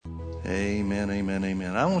Amen, amen,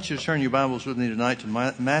 amen. I want you to turn your Bibles with me tonight to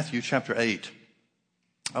Matthew chapter 8.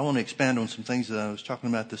 I want to expand on some things that I was talking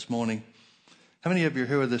about this morning. How many of you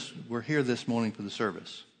were here this morning for the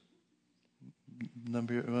service?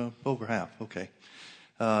 Over half, okay.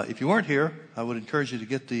 If you weren't here, I would encourage you to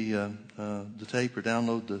get the tape or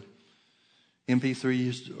download the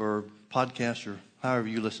MP3s or podcast or however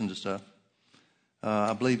you listen to stuff.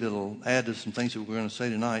 I believe it'll add to some things that we're going to say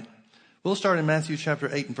tonight. We'll start in Matthew chapter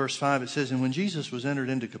 8 and verse 5. It says, "And when Jesus was entered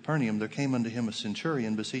into Capernaum, there came unto him a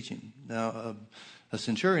centurion beseeching." Now, a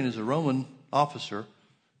centurion is a Roman officer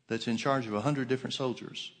that's in charge of 100 different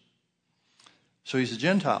soldiers. So he's a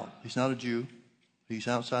Gentile. He's not a Jew. He's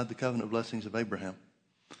outside the covenant blessings of Abraham.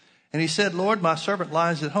 And he said, "Lord, my servant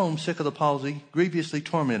lies at home, sick of the palsy, grievously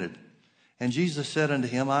tormented." And Jesus said unto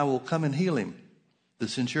him, "I will come and heal him." The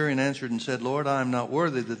centurion answered and said, "Lord, I am not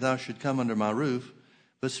worthy that thou should come under my roof,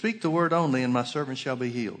 but speak the word only, and my servant shall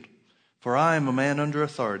be healed. For I am a man under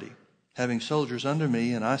authority, having soldiers under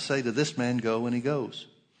me, and I say to this man, go, and he goes.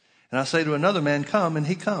 And I say to another man, come, and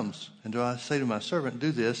he comes. And do I say to my servant,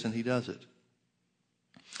 do this, and he does it."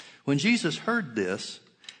 When Jesus heard this,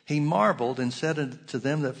 he marveled and said to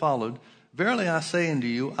them that followed, "Verily I say unto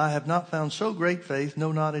you, I have not found so great faith,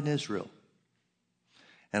 no, not in Israel.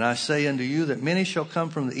 And I say unto you that many shall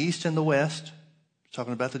come from the east and the west,"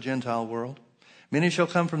 talking about the Gentile world, "many shall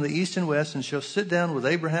come from the east and west and shall sit down with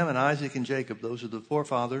Abraham and Isaac and Jacob." Those are the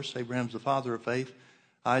forefathers. Abraham's the father of faith.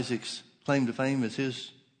 Isaac's claim to fame is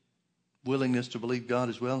his willingness to believe God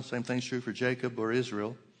as well. The same thing's true for Jacob, or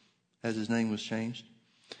Israel, as his name was changed.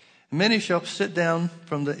 "And many shall sit down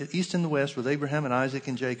from the east and the west with Abraham and Isaac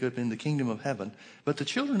and Jacob in the kingdom of heaven. But the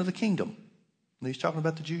children of the kingdom," and he's talking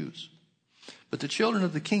about the Jews, "but the children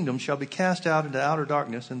of the kingdom shall be cast out into outer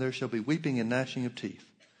darkness, and there shall be weeping and gnashing of teeth."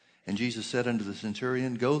 And Jesus said unto the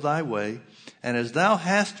centurion, "Go thy way, and as thou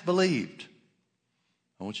hast believed,"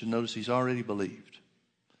 I want you to notice he's already believed,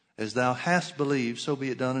 "as thou hast believed, so be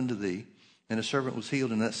it done unto thee." And the servant was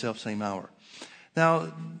healed in that selfsame hour.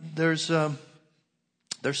 Now, there's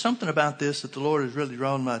something about this that the Lord has really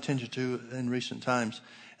drawn my attention to in recent times.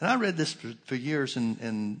 And I read this for years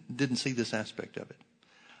and didn't see this aspect of it.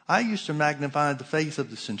 I used to magnify the faith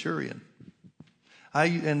of the centurion.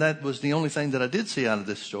 And that was the only thing that I did see out of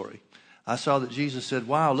this story. I saw that Jesus said,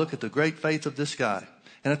 wow, look at the great faith of this guy.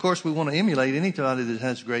 And of course, we want to emulate anybody that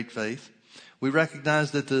has great faith. We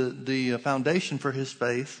recognize that the foundation for his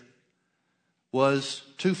faith was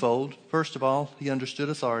twofold. First of all, he understood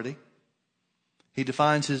authority. He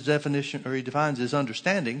defines his definition, or he defines his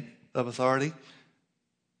understanding of authority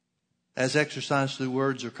as exercised through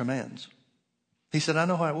words or commands. He said, I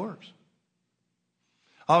know how it works.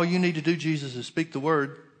 All you need to do, Jesus, is speak the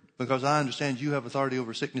word, because I understand you have authority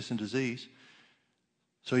over sickness and disease.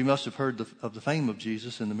 So he must have heard of the fame of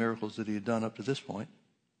Jesus and the miracles that he had done up to this point.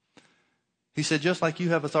 He said, just like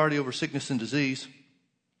you have authority over sickness and disease,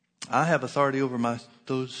 I have authority over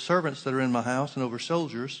those servants that are in my house and over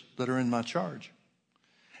soldiers that are in my charge.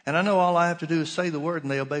 And I know all I have to do is say the word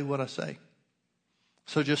and they obey what I say.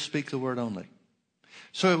 So just speak the word only.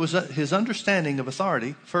 So it was his understanding of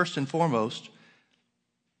authority, first and foremost,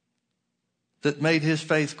 that made his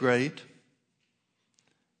faith great.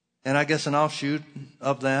 And I guess an offshoot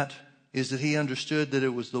of that is that he understood that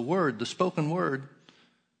it was the word, the spoken word,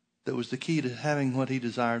 that was the key to having what he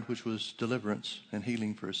desired, which was deliverance and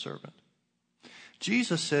healing for his servant.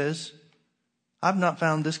 Jesus says, I've not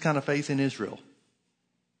found this kind of faith in Israel.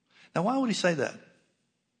 Now, why would he say that?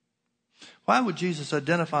 Why would Jesus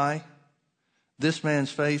identify this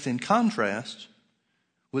man's faith in contrast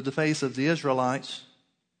with the faith of the Israelites,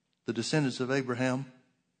 the descendants of Abraham,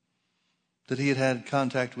 that he had had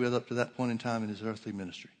contact with up to that point in time in his earthly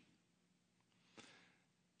ministry?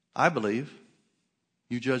 I believe,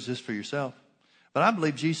 you judge this for yourself, but I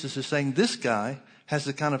believe Jesus is saying this guy has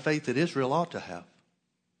the kind of faith that Israel ought to have.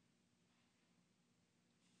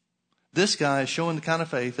 This guy is showing the kind of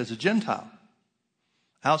faith as a Gentile,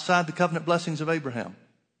 outside the covenant blessings of Abraham.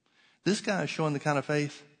 This guy is showing the kind of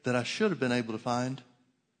faith that I should have been able to find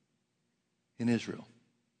in Israel.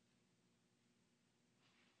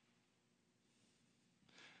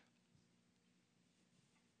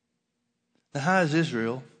 Now, how is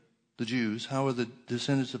Israel, the Jews, how are the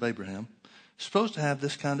descendants of Abraham supposed to have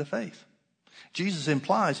this kind of faith? Jesus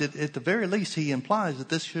implies, at the very least, he implies that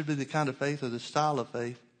this should be the kind of faith or the style of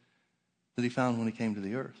faith that he found when he came to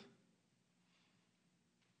the earth.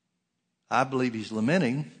 I believe he's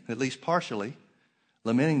lamenting, at least partially,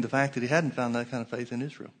 lamenting the fact that he hadn't found that kind of faith in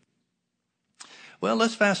Israel. Well,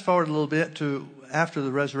 let's fast forward a little bit to after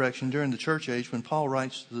the resurrection, during the church age, when Paul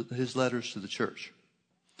writes his letters to the church.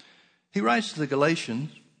 He writes to the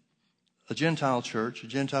Galatians a Gentile church,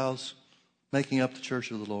 Gentiles making up the church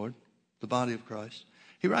of the Lord, the body of Christ.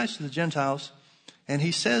 He writes to the Gentiles, and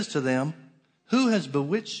he says to them, who has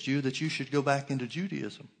bewitched you that you should go back into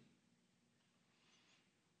Judaism?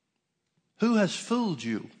 Who has fooled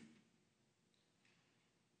you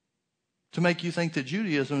to make you think that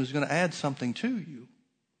Judaism is going to add something to you?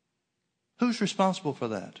 Who's responsible for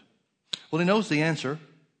that? Well, he knows the answer.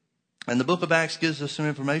 And the book of Acts gives us some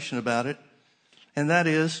information about it. And that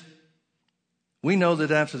is, we know that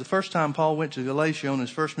after the first time Paul went to Galatia on his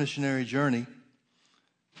first missionary journey,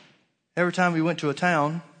 every time he went to a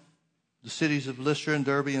town, the cities of Lystra and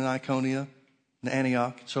Derbe and Iconium and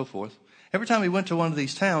Antioch and so forth, every time he went to one of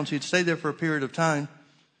these towns, he'd stay there for a period of time,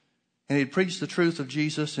 and he'd preach the truth of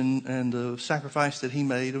Jesus and the sacrifice that he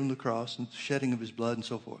made on the cross and the shedding of his blood and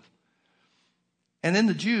so forth. And then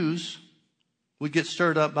the Jews would get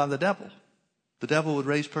stirred up by the devil. The devil would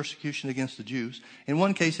raise persecution against the Jews. In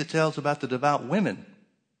one case, it tells about the devout women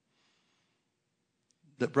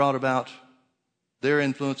that brought about their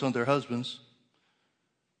influence on their husbands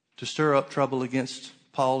to stir up trouble against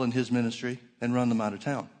Paul and his ministry and run them out of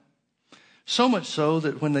town. So much so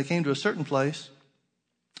that when they came to a certain place,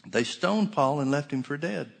 they stoned Paul and left him for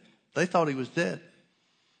dead. They thought he was dead,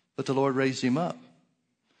 but the Lord raised him up.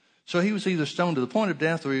 So he was either stoned to the point of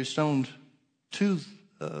death, or he was stoned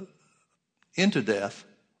into death,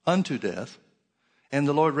 unto death, and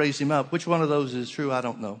the Lord raised him up. Which one of those is true, I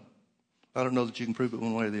don't know. I don't know that you can prove it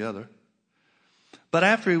one way or the other. But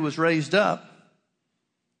after he was raised up,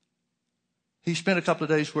 he spent a couple of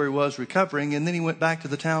days where he was recovering, and then he went back to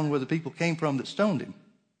the town where the people came from that stoned him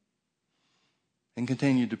and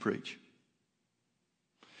continued to preach.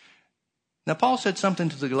 Now, Paul said something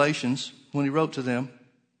to the Galatians when he wrote to them.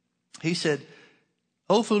 He said,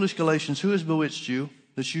 O foolish Galatians, who has bewitched you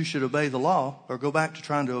that you should obey the law, or go back to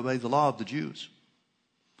trying to obey the law of the Jews?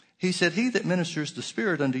 He said, he that ministers the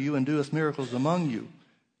Spirit unto you and doeth miracles among you,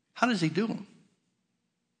 how does he do them?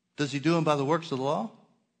 Does he do them by the works of the law?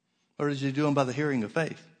 Or does he do them by the hearing of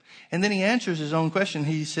faith? And then he answers his own question.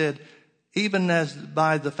 He said, even as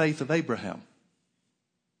by the faith of Abraham.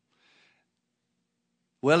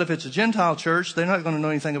 Well, if it's a Gentile church, they're not going to know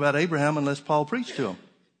anything about Abraham unless Paul preached to them,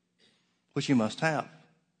 which he must have.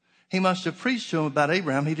 He must have preached to them about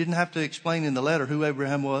Abraham. He didn't have to explain in the letter who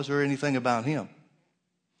Abraham was or anything about him.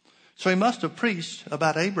 So he must have preached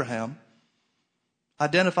about Abraham,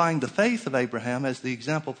 identifying the faith of Abraham as the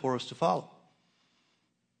example for us to follow.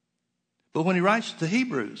 But when he writes to the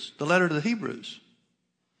Hebrews, the letter to the Hebrews,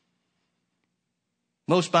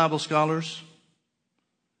 most Bible scholars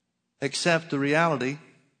accept the reality,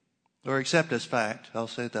 or accept as fact, I'll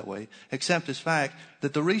say it that way, accept as fact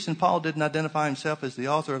that the reason Paul didn't identify himself as the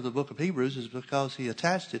author of the book of Hebrews is because he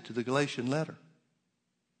attached it to the Galatian letter.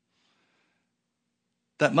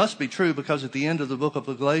 That must be true because at the end of the book of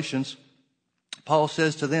the Galatians, Paul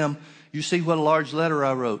says to them, you see what a large letter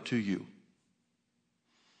I wrote to you.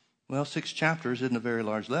 Well, 6 chapters isn't a very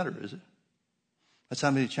large letter, is it? That's how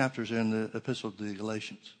many chapters are in the epistle to the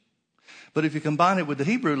Galatians. But if you combine it with the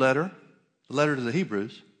Hebrew letter, the letter to the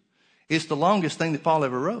Hebrews, it's the longest thing that Paul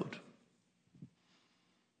ever wrote.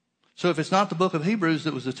 So if it's not the book of Hebrews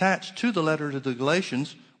that was attached to the letter to the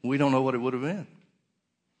Galatians, we don't know what it would have been.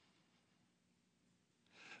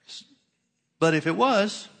 But if it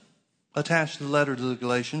was attached to the letter to the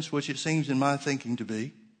Galatians, which it seems in my thinking to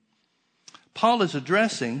be, Paul is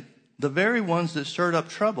addressing the very ones that stirred up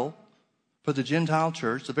trouble for the Gentile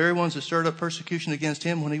church, the very ones that stirred up persecution against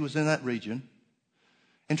him when he was in that region,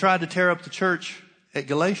 and tried to tear up the church at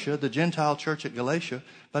Galatia, the Gentile church at Galatia,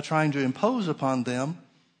 by trying to impose upon them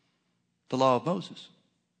the law of Moses.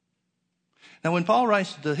 Now, when Paul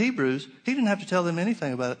writes to the Hebrews, he didn't have to tell them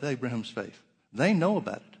anything about Abraham's faith. They know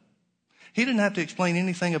about it. He didn't have to explain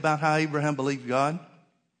anything about how Abraham believed God,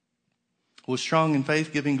 was strong in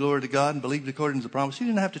faith, giving glory to God, and believed according to the promise. He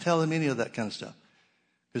didn't have to tell them any of that kind of stuff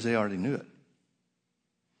because they already knew it.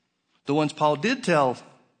 The ones Paul did tell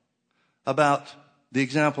about the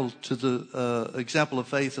example to the example of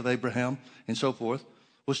faith of Abraham and so forth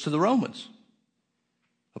was to the Romans,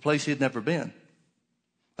 a place he had never been,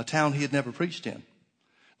 a town he had never preached in.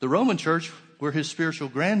 The Roman church were his spiritual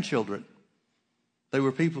grandchildren. They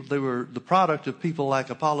were the product of people like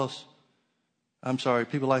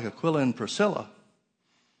people like Aquila and Priscilla,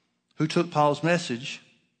 who took Paul's message,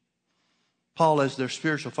 Paul as their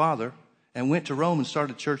spiritual father, and went to Rome and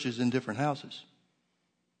started churches in different houses.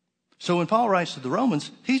 So when Paul writes to the Romans,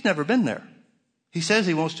 he's never been there. He says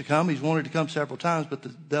he wants to come. He's wanted to come several times, but the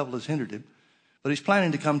devil has hindered him. But he's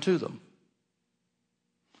planning to come to them.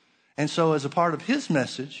 And so as a part of his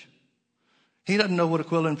message, He doesn't know what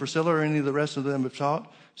Aquila and Priscilla or any of the rest of them have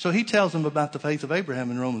taught. So he tells them about the faith of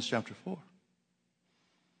Abraham in Romans chapter 4.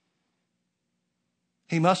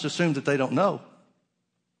 He must assume that they don't know.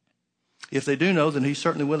 If they do know, then he's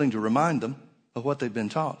certainly willing to remind them of what they've been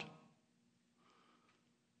taught.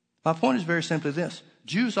 My point is very simply this.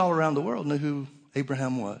 Jews all around the world knew who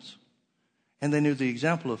Abraham was. And they knew the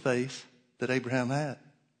example of faith that Abraham had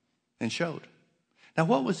and showed. Now,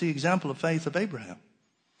 what was the example of faith of Abraham?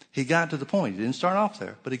 He got to the point. He didn't start off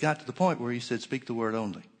there, but he got to the point where he said, speak the word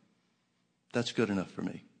only. That's good enough for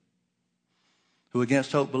me. Who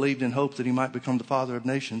against hope believed in hope that he might become the father of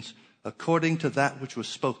nations, according to that which was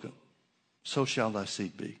spoken. So shall thy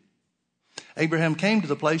seed be. Abraham came to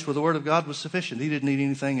the place where the word of God was sufficient. He didn't need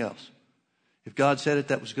anything else. If God said it,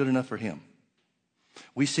 that was good enough for him.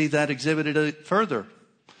 We see that exhibited further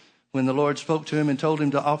when the Lord spoke to him and told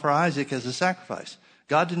him to offer Isaac as a sacrifice.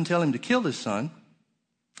 God didn't tell him to kill his son.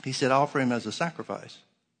 He said, offer him as a sacrifice.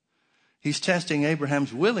 He's testing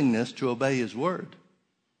Abraham's willingness to obey his word.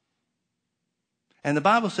 And the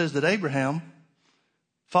Bible says that Abraham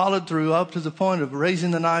followed through up to the point of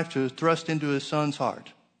raising the knife to thrust into his son's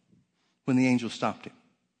heart when the angel stopped him.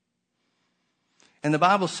 And the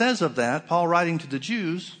Bible says of that, Paul writing to the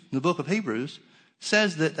Jews in the book of Hebrews,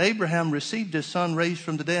 says that Abraham received his son raised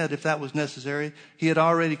from the dead if that was necessary. He had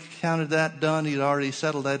already counted that done. He had already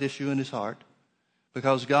settled that issue in his heart.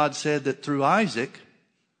 Because God said that through Isaac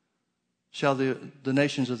shall the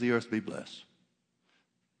nations of the earth be blessed.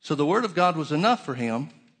 So the word of God was enough for him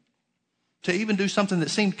to even do something that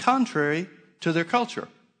seemed contrary to their culture,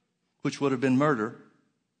 which would have been murder,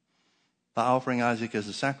 by offering Isaac as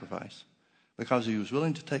a sacrifice, because he was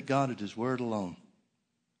willing to take God at his word alone.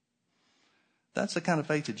 That's the kind of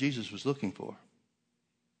faith that Jesus was looking for.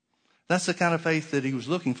 That's the kind of faith that he was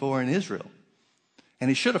looking for in Israel. And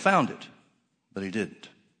he should have found it, but he didn't.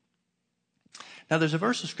 Now there's a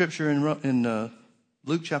verse of scripture in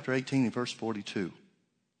Luke chapter 18 and verse 42.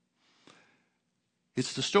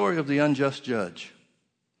 It's the story of the unjust judge,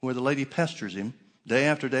 where the lady pesters him day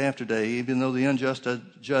after day after day, even though the unjust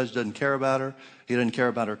judge doesn't care about her. He doesn't care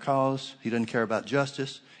about her cause. He doesn't care about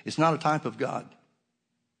justice. It's not a type of God.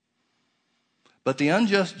 But the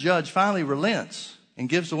unjust judge finally relents and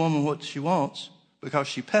gives the woman what she wants because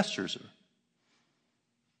she pesters her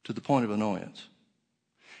to the point of annoyance.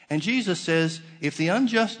 And Jesus says, if the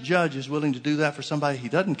unjust judge is willing to do that for somebody he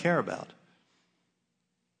doesn't care about,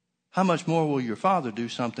 how much more will your Father do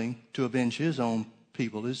something to avenge his own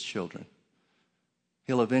people, his children?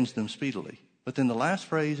 He'll avenge them speedily. But then the last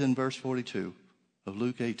phrase in verse 42 of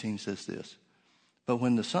Luke 18 says this, but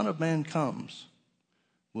when the Son of Man comes,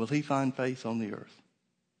 will he find faith on the earth?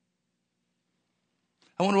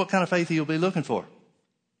 I wonder what kind of faith he'll be looking for.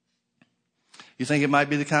 You think it might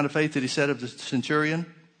be the kind of faith that he said of the centurion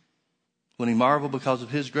when he marveled because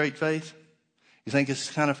of his great faith? You think it's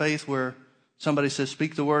the kind of faith where somebody says,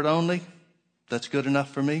 speak the word only, that's good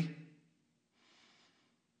enough for me?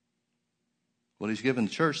 Well, he's given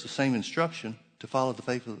the church the same instruction to follow the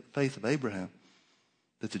faith of Abraham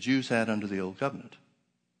that the Jews had under the old covenant,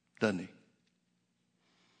 doesn't he?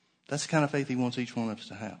 That's the kind of faith he wants each one of us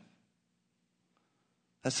to have.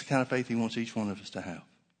 That's the kind of faith he wants each one of us to have.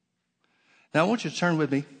 Now, I want you to turn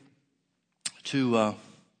with me to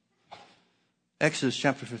Exodus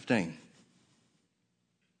chapter 15.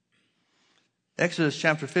 Exodus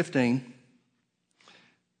chapter 15.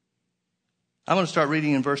 I'm going to start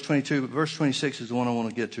reading in verse 22, but verse 26 is the one I want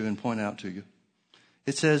to get to and point out to you.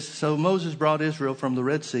 It says, so Moses brought Israel from the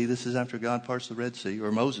Red Sea. This is after God parts the Red Sea,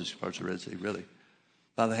 or Moses parts the Red Sea, really,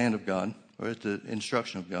 by the hand of God, or at the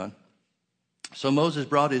instruction of God. So Moses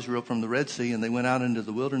brought Israel from the Red Sea, and they went out into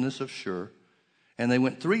the wilderness of Shur. And they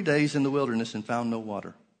went 3 days in the wilderness and found no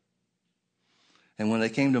water. And when they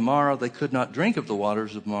came to Marah, they could not drink of the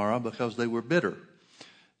waters of Marah because they were bitter.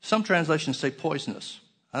 Some translations say poisonous.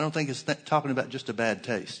 I don't think it's talking about just a bad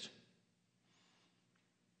taste.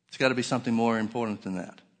 It's got to be something more important than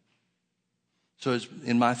that. So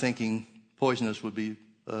in my thinking, poisonous would be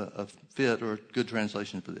a fit or a good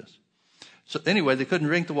translation for this. So anyway, they couldn't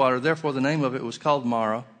drink the water. Therefore, the name of it was called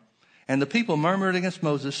Marah. And the people murmured against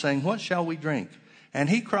Moses, saying, what shall we drink? And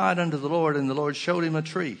he cried unto the Lord, and the Lord showed him a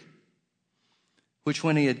tree, which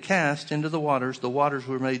when he had cast into the waters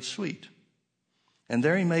were made sweet. And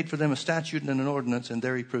there he made for them a statute and an ordinance, and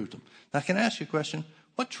there he proved them. Now, can I ask you a question?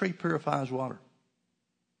 What tree purifies water?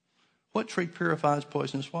 What tree purifies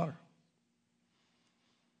poisonous water?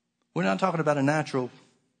 We're not talking about a natural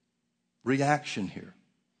reaction here.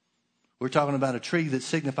 We're talking about a tree that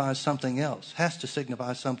signifies something else, has to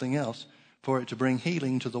signify something else for it to bring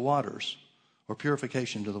healing to the waters or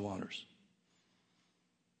purification to the waters.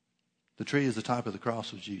 The tree is the type of the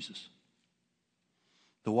cross of Jesus.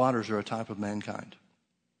 The waters are a type of mankind.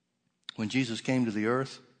 When Jesus came to the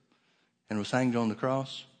earth and was hanged on the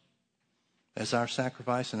cross as our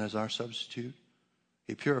sacrifice and as our substitute,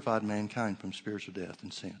 he purified mankind from spiritual death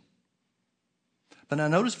and sin. But now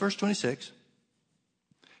notice verse 26.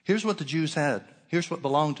 Here's what the Jews had. Here's what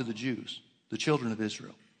belonged to the Jews, the children of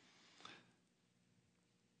Israel.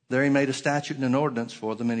 There he made a statute and an ordinance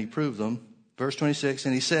for them, and he proved them. Verse 26,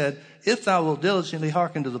 and he said, if thou wilt diligently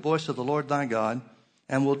hearken to the voice of the Lord thy God,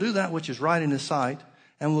 and will do that which is right in his sight,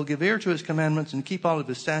 and will give ear to his commandments and keep all of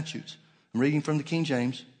his statutes. I'm reading from the King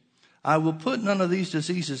James. I will put none of these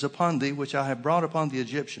diseases upon thee, which I have brought upon the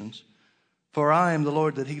Egyptians, for I am the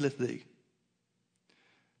Lord that healeth thee.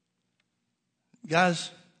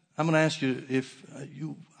 Guys, I'm going to ask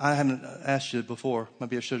you I haven't asked you before.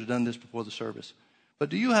 Maybe I should have done this before the service. But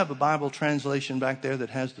do you have a Bible translation back there that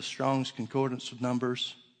has the Strong's Concordance of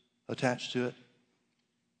numbers attached to it?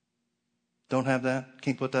 Don't have that?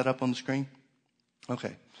 Can't put that up on the screen?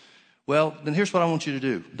 Okay. Well, then here's what I want you to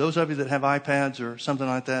do. Those of you that have iPads or something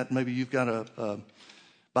like that, maybe you've got a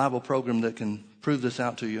Bible program that can prove this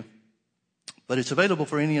out to you. But it's available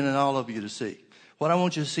for any and all of you to see. What I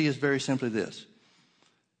want you to see is very simply this.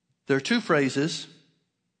 There are two phrases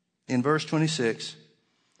in verse 26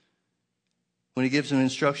 when he gives an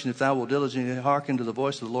instruction, if thou wilt diligently hearken to the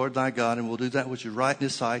voice of the Lord thy God, and will do that which is right in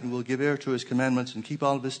his sight, and will give ear to his commandments, and keep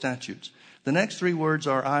all of his statutes. The next three words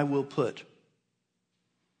are, I will put.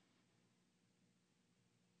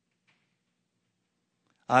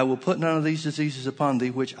 I will put none of these diseases upon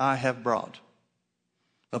thee, which I have brought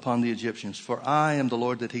upon the Egyptians, for I am the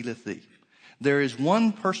Lord that healeth thee. There is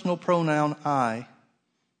one personal pronoun, I,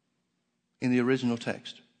 in the original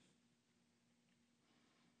text.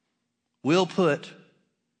 Will put,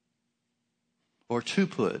 or to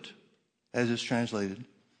put, as it's translated,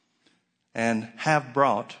 and have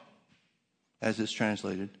brought, as it's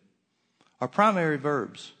translated, are primary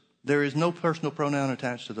verbs. There is no personal pronoun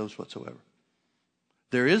attached to those whatsoever.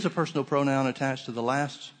 There is a personal pronoun attached to the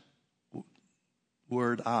last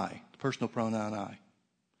word, I, the personal pronoun I.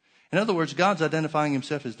 In other words, God's identifying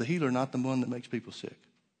himself as the healer, not the one that makes people sick.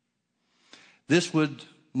 This would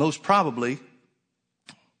most probably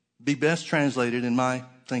be best translated, in my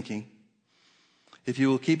thinking, if you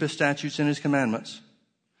will keep his statutes and his commandments,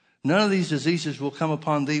 none of these diseases will come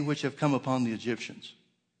upon thee which have come upon the Egyptians.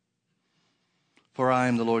 For I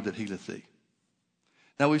am the Lord that healeth thee.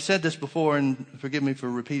 Now, we've said this before, and forgive me for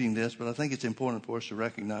repeating this, but I think it's important for us to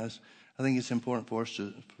recognize. I think it's important for us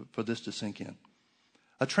for this to sink in.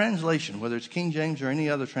 A translation, whether it's King James or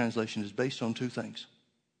any other translation, is based on two things.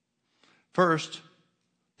 First,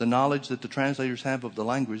 the knowledge that the translators have of the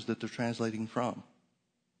language that they're translating from.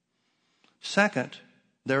 Second,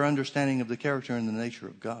 their understanding of the character and the nature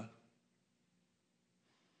of God.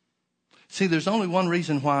 See, there's only one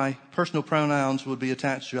reason why personal pronouns would be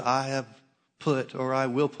attached to I have put, or I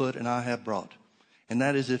will put, and I have brought. And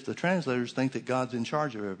that is if the translators think that God's in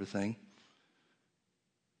charge of everything,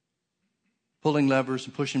 pulling levers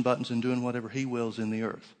and pushing buttons and doing whatever he wills in the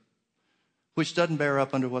earth, which doesn't bear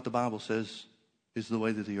up under what the Bible says is the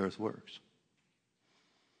way that the earth works.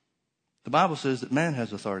 The Bible says that man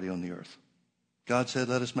has authority on the earth. God said,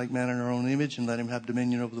 let us make man in our own image and let him have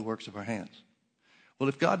dominion over the works of our hands. Well,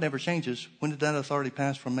 if God never changes, when did that authority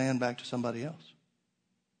pass from man back to somebody else?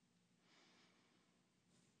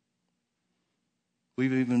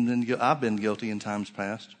 I've been guilty in times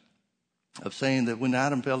past of saying that when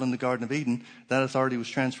Adam fell in the Garden of Eden, that authority was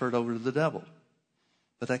transferred over to the devil.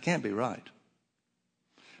 But that can't be right.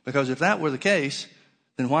 Because if that were the case,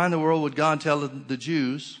 then why in the world would God tell the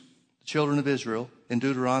Jews, the children of Israel, in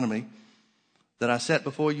Deuteronomy, that I set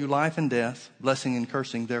before you life and death, blessing and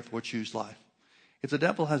cursing, therefore choose life? If the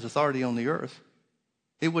devil has authority on the earth,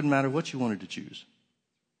 it wouldn't matter what you wanted to choose.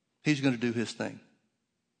 He's going to do his thing.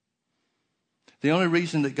 The only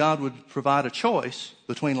reason that God would provide a choice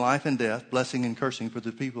between life and death, blessing and cursing for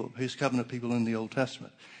the people, his covenant people in the Old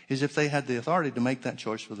Testament, is if they had the authority to make that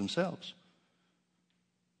choice for themselves.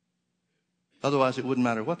 Otherwise, it wouldn't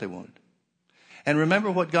matter what they wanted. And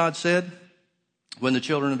remember what God said when the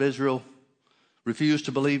children of Israel refused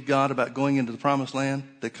to believe God about going into the promised land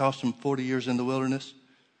that cost them 40 years in the wilderness?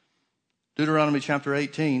 Deuteronomy chapter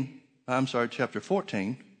 14,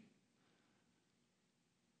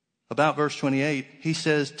 about verse 28, he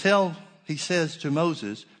says to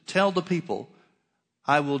Moses, tell the people,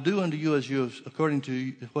 I will do unto you according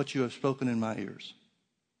to what you have spoken in my ears.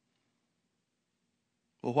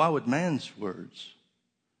 Well, why would man's words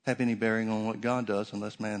have any bearing on what God does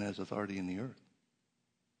unless man has authority in the earth?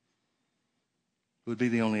 It would be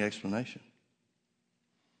the only explanation.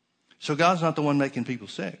 So God's not the one making people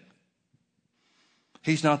sick.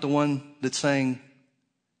 He's not the one that's saying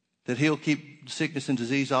that he'll keep sickness and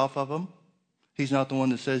disease off of them. He's not the one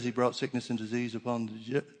that says he brought sickness and disease upon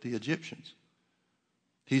the Egyptians.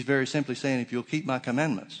 He's very simply saying, if you'll keep my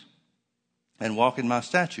commandments and walk in my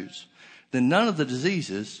statutes, then none of the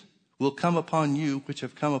diseases will come upon you which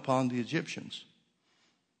have come upon the Egyptians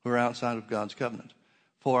who are outside of God's covenant.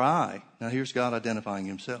 For I, now here's God identifying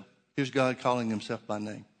himself. Here's God calling himself by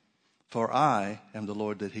name. For I am the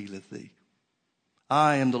Lord that healeth thee.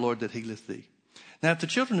 I am the Lord that healeth thee. Now, if the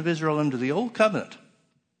children of Israel under the old covenant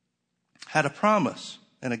had a promise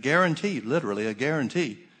and a guarantee, literally a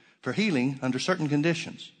guarantee, for healing under certain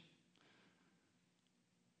conditions,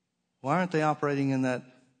 why aren't they operating in that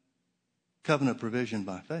covenant provision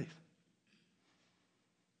by faith?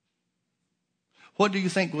 What do you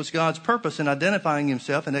think was God's purpose in identifying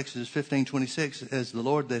himself in Exodus 15:26 as the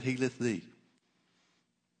Lord that healeth thee?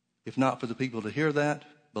 If not for the people to hear that,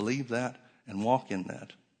 believe that, and walk in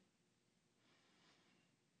that.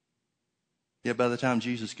 Yet by the time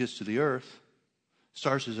Jesus gets to the earth,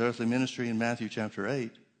 starts his earthly ministry in Matthew chapter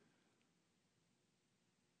 8,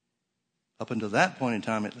 up until that point in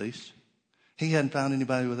time at least, he hadn't found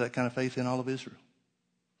anybody with that kind of faith in all of Israel,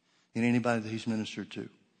 in anybody that he's ministered to.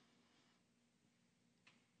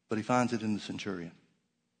 But he finds it in the centurion.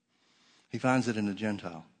 He finds it in the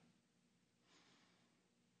Gentile.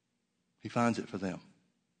 He finds it for them.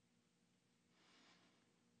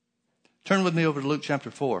 Turn with me over to Luke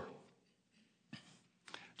chapter 4.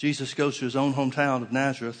 Jesus goes to his own hometown of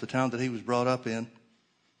Nazareth, the town that he was brought up in.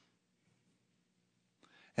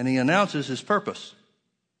 And he announces his purpose.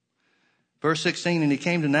 Verse 16, and he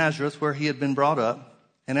came to Nazareth where he had been brought up.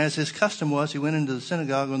 And as his custom was, he went into the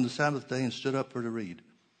synagogue on the Sabbath day and stood up for to read.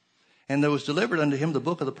 And there was delivered unto him the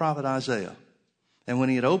book of the prophet Isaiah. And when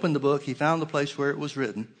he had opened the book, he found the place where it was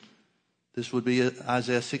written. This would be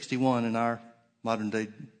Isaiah 61 in our modern day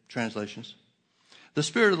translations. The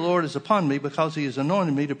Spirit of the Lord is upon me because he has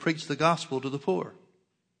anointed me to preach the gospel to the poor.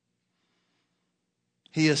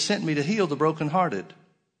 He has sent me to heal the brokenhearted,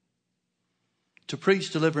 to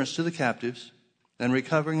preach deliverance to the captives and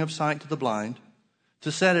recovering of sight to the blind,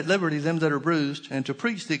 to set at liberty them that are bruised, and to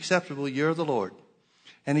preach the acceptable year of the Lord.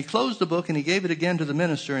 And he closed the book and he gave it again to the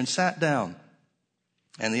minister and sat down.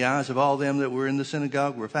 And the eyes of all them that were in the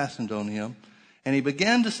synagogue were fastened on him. And he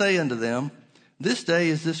began to say unto them, this day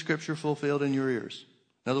is this scripture fulfilled in your ears.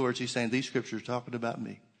 In other words, he's saying these scriptures are talking about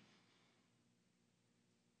me.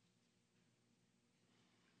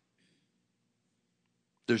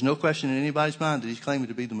 There's no question in anybody's mind that he's claiming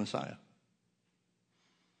to be the Messiah.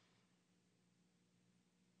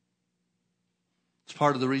 It's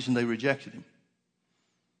part of the reason they rejected him.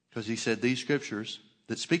 Because he said these scriptures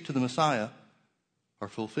that speak to the Messiah are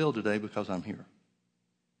fulfilled today because I'm here.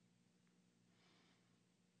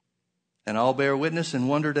 And all bear witness and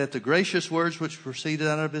wondered at the gracious words which proceeded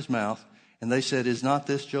out of his mouth. And they said, is not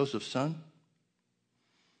this Joseph's son?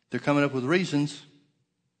 They're coming up with reasons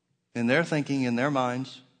in their thinking, in their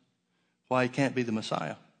minds, why he can't be the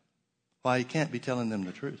Messiah. Why he can't be telling them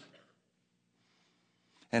the truth.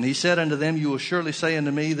 And he said unto them, you will surely say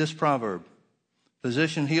unto me this proverb,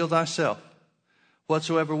 physician, heal thyself.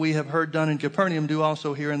 Whatsoever we have heard done in Capernaum, do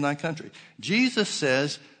also here in thy country. Jesus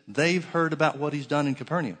says they've heard about what he's done in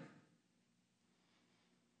Capernaum.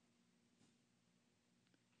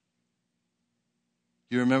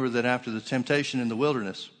 You remember that after the temptation in the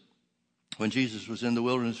wilderness, when Jesus was in the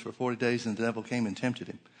wilderness for 40 days and the devil came and tempted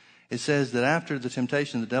him, it says that after the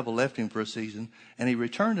temptation, the devil left him for a season and he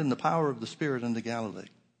returned in the power of the Spirit unto Galilee.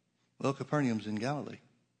 Well, Capernaum's in Galilee.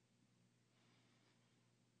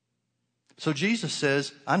 So Jesus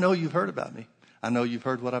says, I know you've heard about me. I know you've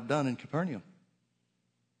heard what I've done in Capernaum.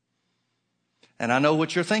 And I know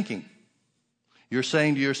what you're thinking. You're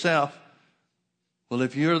saying to yourself, well,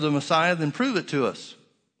 if you're the Messiah, then prove it to us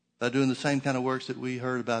by doing the same kind of works that we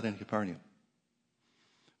heard about in Capernaum.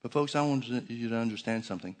 But folks, I want you to understand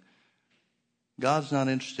something. God's not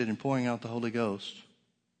interested in pouring out the Holy Ghost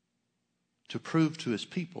to prove to his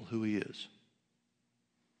people who he is.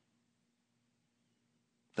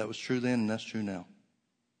 That was true then and that's true now.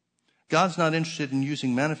 God's not interested in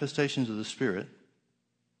using manifestations of the Spirit,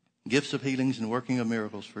 gifts of healings and working of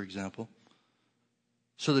miracles, for example,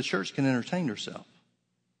 so the church can entertain herself.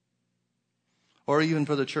 Or even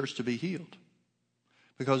for the church to be healed.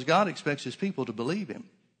 Because God expects his people to believe him.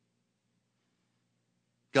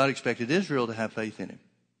 God expected Israel to have faith in him.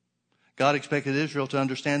 God expected Israel to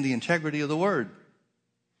understand the integrity of the word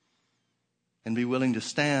and be willing to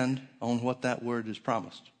stand on what that word has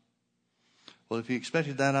promised. Well, if he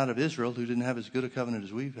expected that out of Israel, who didn't have as good a covenant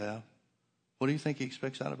as we have, what do you think he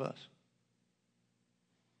expects out of us?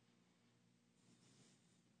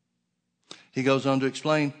 He goes on to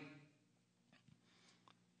explain.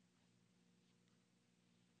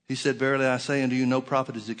 He said, "Verily I say unto you, no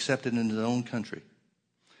prophet is accepted in his own country.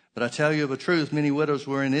 But I tell you of a truth, many widows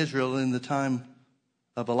were in Israel in the time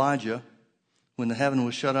of Elijah, when the heaven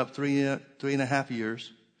was shut up 3.5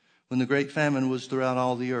 years, when the great famine was throughout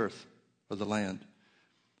all the earth, or the land.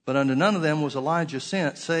 But unto none of them was Elijah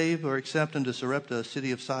sent, save or except unto Sarepta, a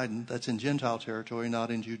city of Sidon," that's in Gentile territory,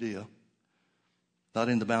 not in Judea, not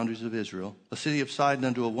in the boundaries of Israel, "a city of Sidon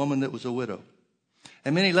unto a woman that was a widow.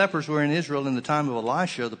 And many lepers were in Israel in the time of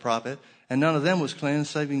Elisha the prophet, and none of them was cleansed,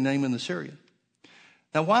 saving Naaman the Syrian."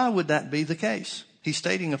 Now, why would that be the case? He's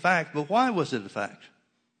stating a fact, but why was it a fact?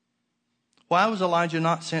 Why was Elijah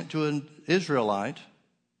not sent to an Israelite,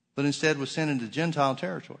 but instead was sent into Gentile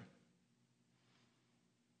territory?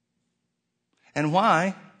 And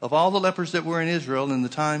why, of all the lepers that were in Israel in the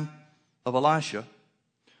time of Elisha,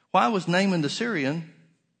 why was Naaman the Syrian,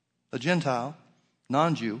 a Gentile,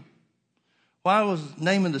 non-Jew, why was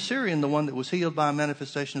Naaman the Syrian the one that was healed by a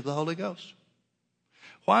manifestation of the Holy Ghost?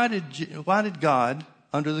 Why did God,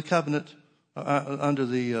 under the covenant, under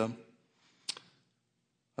the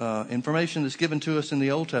information that's given to us in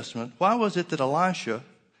the Old Testament, why was it that Elisha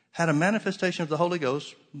had a manifestation of the Holy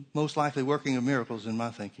Ghost, most likely working of miracles in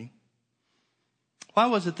my thinking? Why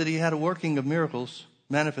was it that he had a working of miracles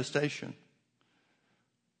manifestation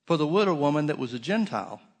for the widow woman that was a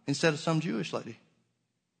Gentile instead of some Jewish lady?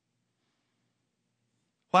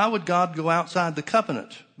 Why would God go outside the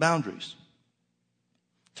covenant boundaries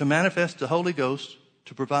to manifest the Holy Ghost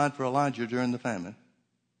to provide for Elijah during the famine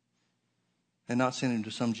and not send him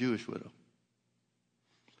to some Jewish widow?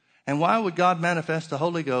 And why would God manifest the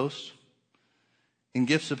Holy Ghost in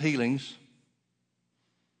gifts of healings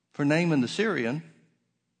for Naaman the Syrian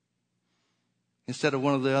instead of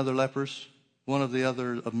one of the other lepers, one of the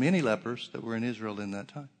other of many lepers that were in Israel in that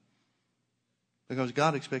time? Because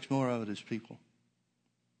God expects more of it as people.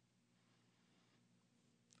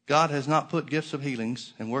 God has not put gifts of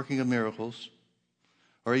healings and working of miracles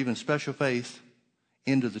or even special faith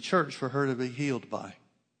into the church for her to be healed by.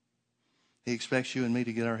 He expects you and me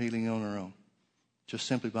to get our healing on our own, just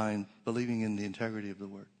simply by believing in the integrity of the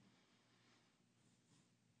word.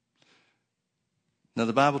 Now,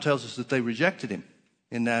 the Bible tells us that they rejected him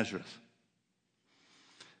in Nazareth.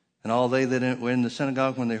 And all they that were in the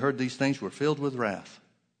synagogue when they heard these things were filled with wrath.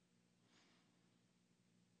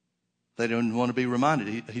 They didn't want to be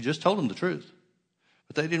reminded. He just told them the truth.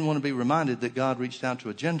 But they didn't want to be reminded that God reached out to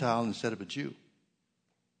a Gentile instead of a Jew.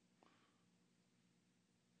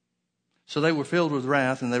 So they were filled with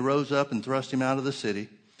wrath, and they rose up and thrust him out of the city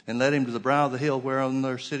and led him to the brow of the hill whereon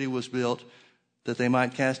their city was built, that they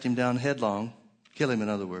might cast him down headlong, kill him in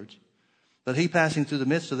other words. But he, passing through the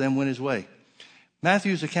midst of them, went his way.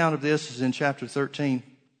 Matthew's account of this is in chapter 13,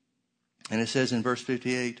 and it says in verse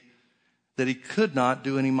 58 that he could not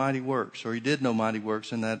do any mighty works, or he did no mighty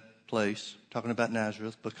works in that place, talking about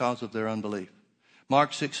Nazareth, because of their unbelief.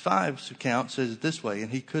 Mark 6:5's account says it this way,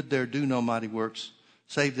 and he could there do no mighty works,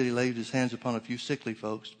 save that he laid his hands upon a few sickly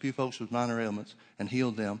folks, a few folks with minor ailments, and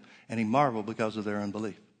healed them, and he marveled because of their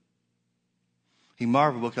unbelief. He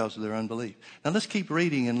marveled because of their unbelief. Now let's keep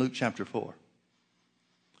reading in Luke chapter 4.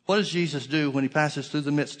 What does Jesus do when he passes through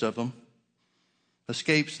the midst of them,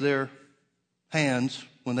 escapes their hands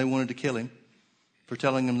when they wanted to kill him for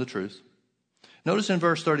telling them the truth? Notice in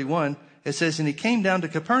verse 31, it says, "And he came down to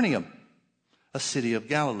Capernaum, a city of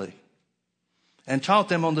Galilee, and taught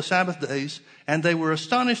them on the Sabbath days, and they were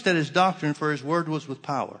astonished at his doctrine, for his word was with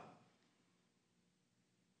power."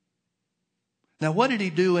 Now, what did he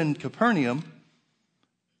do in Capernaum?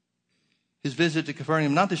 His visit to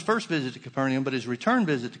Capernaum, not his first visit to Capernaum, but his return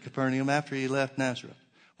visit to Capernaum after he left Nazareth.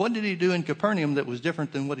 What did he do in Capernaum that was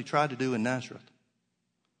different than what he tried to do in Nazareth?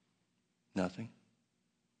 Nothing.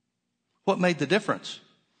 What made the difference?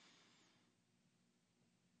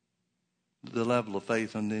 The level of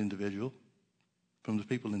faith on the individual from the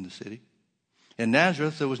people in the city. In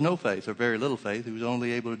Nazareth, there was no faith, or very little faith. He was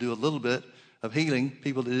only able to do a little bit of healing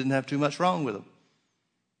people that didn't have too much wrong with them.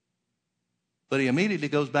 But he immediately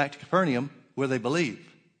goes back to Capernaum, where they believe.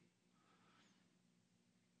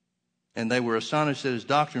 And they were astonished at his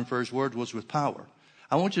doctrine, for his word was with power.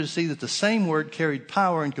 I want you to see that the same word carried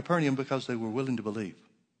power in Capernaum because they were willing to believe.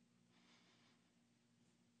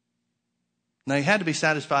 Now, he had to be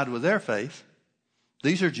satisfied with their faith.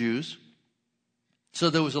 These are Jews. So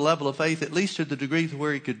there was a level of faith, at least to the degree to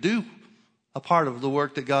where he could do a part of the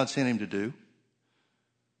work that God sent him to do.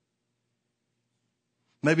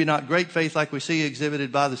 Maybe not great faith like we see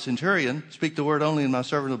exhibited by the centurion. Speak the word only and my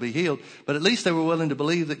servant will be healed. But at least they were willing to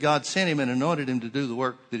believe that God sent him and anointed him to do the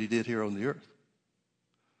work that he did here on the earth.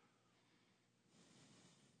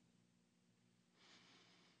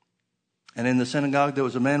 And in the synagogue there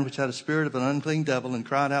was a man which had a spirit of an unclean devil, and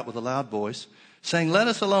cried out with a loud voice, saying, Let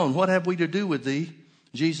us alone. What have we to do with thee,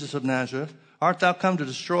 Jesus of Nazareth? Art thou come to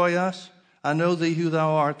destroy us? I know thee who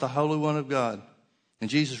thou art, the Holy One of God. And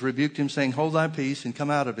Jesus rebuked him, saying, Hold thy peace, and come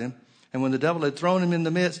out of him. And when the devil had thrown him in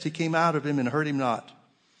the midst, he came out of him and hurt him not.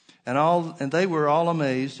 And they were all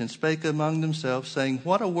amazed, and spake among themselves, saying,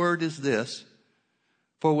 What a word is this?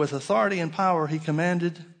 For with authority and power he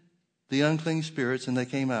commanded the unclean spirits, and they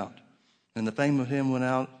came out. And the fame of him went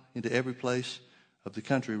out into every place of the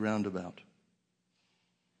country round about.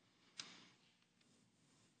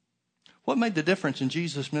 What made the difference in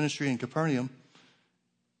Jesus' ministry in Capernaum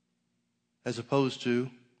as opposed to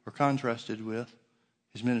or contrasted with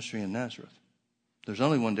his ministry in Nazareth? There's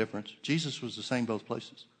only one difference. Jesus was the same both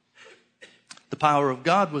places. The power of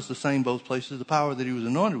God was the same both places. The power that he was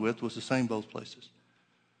anointed with was the same both places.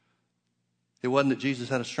 It wasn't that Jesus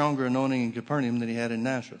had a stronger anointing in Capernaum than he had in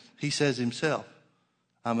Nazareth. He says himself,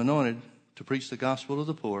 I'm anointed to preach the gospel to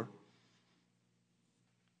the poor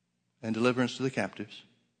and deliverance to the captives,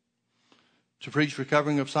 to preach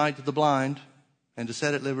recovering of sight to the blind, and to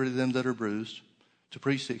set at liberty them that are bruised, to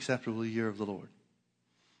preach the acceptable year of the Lord.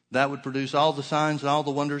 That would produce all the signs and all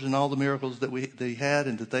the wonders and all the miracles that they had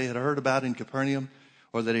and that they had heard about in Capernaum,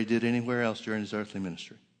 or that he did anywhere else during his earthly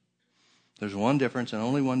ministry. There's one difference and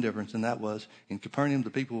only one difference, and that was in Capernaum the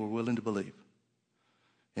people were willing to believe.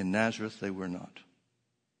 In Nazareth they were not.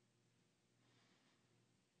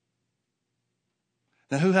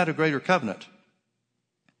 Now, who had a greater covenant?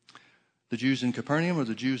 The Jews in Capernaum or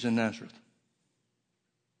the Jews in Nazareth?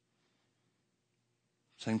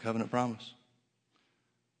 Same covenant promise.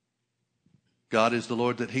 God is the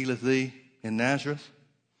Lord that healeth thee in Nazareth,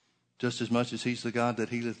 just as much as he's the God that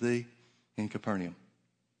healeth thee in Capernaum.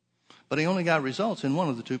 But he only got results in one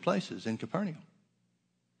of the two places, in Capernaum.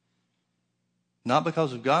 Not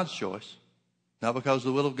because of God's choice, not because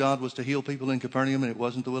the will of God was to heal people in Capernaum and it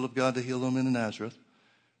wasn't the will of God to heal them in Nazareth.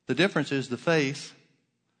 The difference is the faith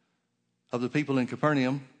of the people in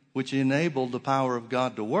Capernaum, which enabled the power of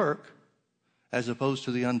God to work, as opposed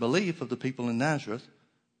to the unbelief of the people in Nazareth,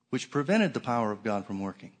 which prevented the power of God from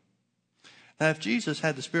working. Now, if Jesus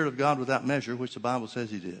had the Spirit of God without measure, which the Bible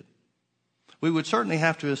says he did, we would certainly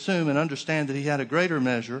have to assume and understand that he had a greater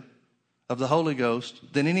measure of the Holy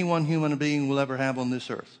Ghost than any one human being will ever have on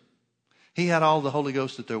this earth. He had all the Holy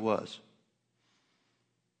Ghost that there was.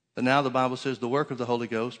 But now the Bible says the work of the Holy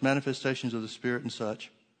Ghost, manifestations of the Spirit and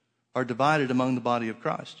such, are divided among the body of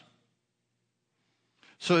Christ.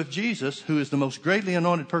 So if Jesus, who is the most greatly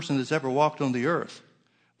anointed person that's ever walked on the earth,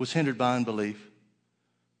 was hindered by unbelief,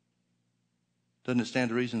 doesn't it stand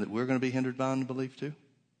to reason that we're going to be hindered by unbelief too?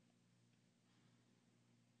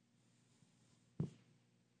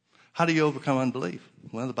 How do you overcome unbelief?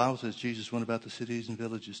 Well, the Bible says Jesus went about the cities and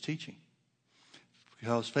villages teaching.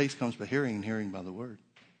 Because faith comes by hearing, and hearing by the word.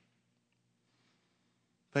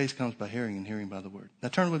 Faith comes by hearing, and hearing by the word. Now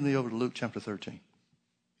turn with me over to Luke chapter 13.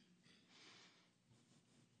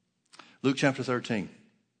 Luke chapter 13.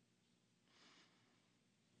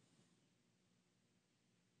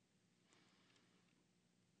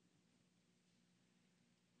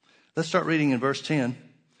 Let's start reading in verse 10.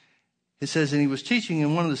 It says, and he was teaching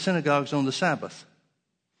in one of the synagogues on the Sabbath.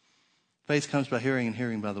 Faith comes by hearing, and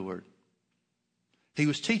hearing by the word. He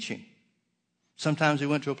was teaching. Sometimes he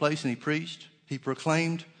went to a place and he preached. He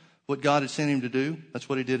proclaimed what God had sent him to do. That's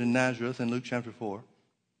what he did in Nazareth in Luke chapter 4.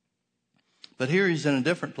 But here he's in a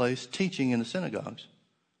different place teaching in the synagogues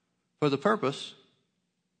for the purpose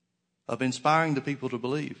of inspiring the people to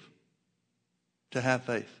believe, to have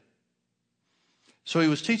faith. So he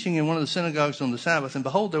was teaching in one of the synagogues on the Sabbath, and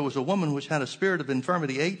behold, there was a woman which had a spirit of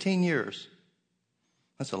infirmity 18 years.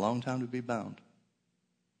 That's a long time to be bound.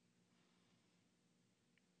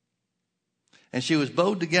 And she was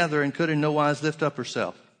bowed together and could in no wise lift up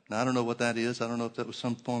herself. Now, I don't know what that is. I don't know if that was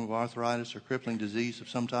some form of arthritis or crippling disease of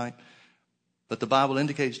some type. But the Bible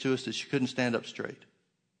indicates to us that she couldn't stand up straight.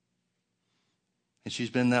 And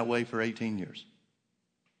she's been that way for 18 years.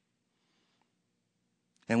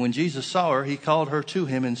 And when Jesus saw her, he called her to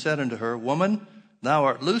him and said unto her, Woman, thou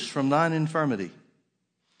art loosed from thine infirmity.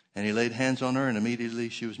 And he laid hands on her, and immediately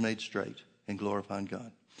she was made straight and glorified God.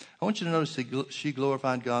 I want you to notice that she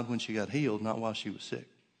glorified God when she got healed, not while she was sick.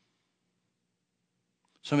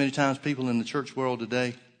 So many times people in the church world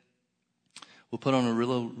today will put on a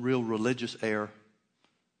real religious air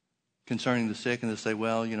concerning the sick, and they'll say,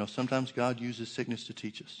 well, sometimes God uses sickness to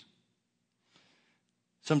teach us.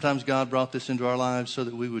 Sometimes God brought this into our lives so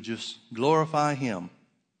that we would just glorify him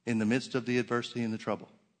in the midst of the adversity and the trouble.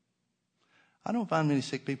 I don't find many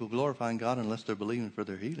sick people glorifying God unless they're believing for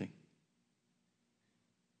their healing.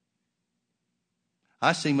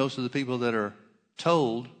 I see most of the people that are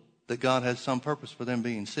told that God has some purpose for them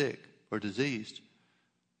being sick or diseased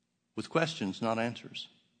with questions, not answers.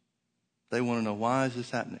 They want to know, why is this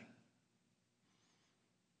happening?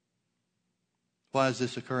 Why is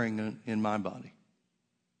this occurring in my body?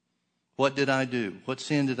 What did I do? What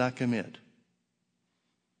sin did I commit?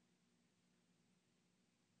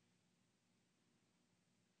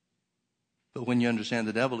 But when you understand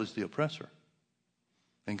the devil is the oppressor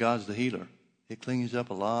and God's the healer, it cleans up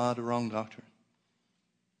a lot of wrong doctrine.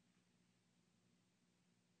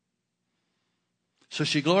 So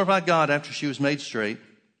she glorified God after she was made straight.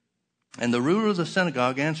 And the ruler of the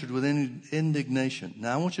synagogue answered with indignation.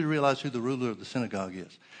 Now, I want you to realize who the ruler of the synagogue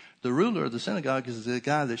is. The ruler of the synagogue is the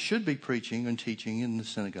guy that should be preaching and teaching in the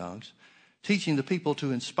synagogues, teaching the people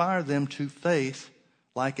to inspire them to faith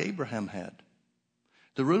like Abraham had.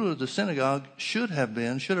 The ruler of the synagogue should have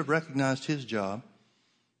recognized his job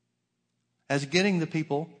as getting the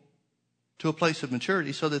people to a place of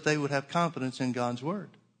maturity so that they would have confidence in God's word.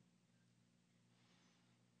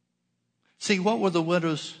 See, what were the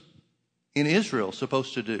widows in Israel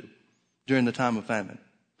supposed to do during the time of famine?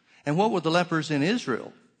 And what were the lepers in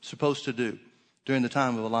Israel supposed to do during the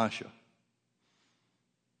time of Elisha?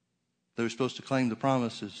 They were supposed to claim the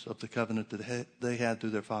promises of the covenant that they had through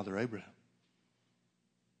their father Abraham.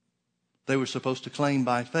 They were supposed to claim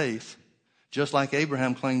by faith, just like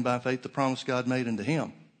Abraham claimed by faith the promise God made unto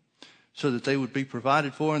him, so that they would be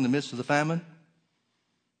provided for in the midst of the famine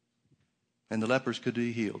and the lepers could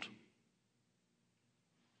be healed.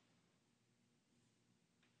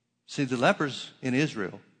 See, the lepers in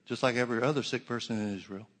Israel, just like every other sick person in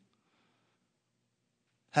Israel,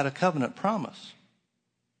 had a covenant promise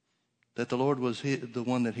that the Lord was the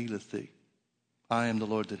one that healeth thee. I am the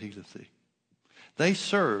Lord that healeth thee. They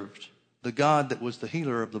served the God that was the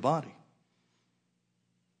healer of the body.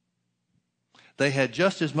 They had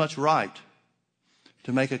just as much right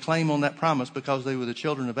to make a claim on that promise because they were the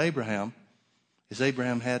children of Abraham as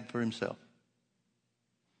Abraham had for himself.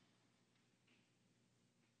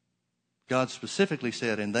 God specifically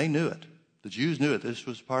said, and they knew it, the Jews knew it, this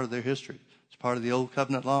was part of their history. It's part of the old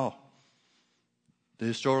covenant law, the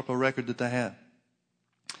historical record that they had.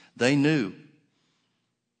 They knew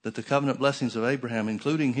that the covenant blessings of Abraham,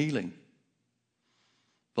 including healing,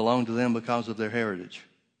 belonged to them because of their heritage,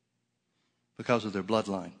 because of their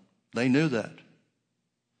bloodline. They knew that.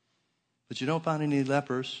 But you don't find any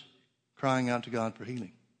lepers crying out to God for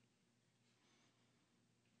healing.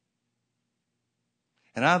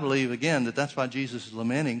 And I believe, again, that that's why Jesus is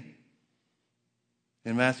lamenting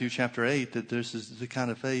in Matthew chapter 8 that this is the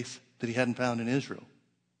kind of faith that he hadn't found in Israel.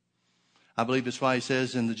 I believe that's why he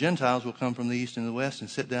says, and the Gentiles will come from the east and the west and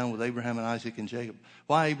sit down with Abraham and Isaac and Jacob.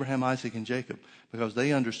 Why Abraham, Isaac, and Jacob? Because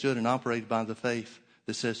they understood and operated by the faith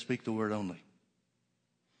that says, speak the word only.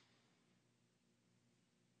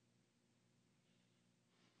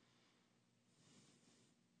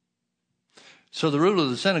 So the ruler of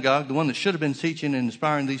the synagogue, the one that should have been teaching and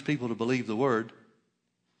inspiring these people to believe the word,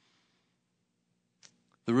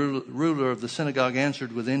 the ruler of the synagogue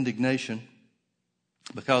answered with indignation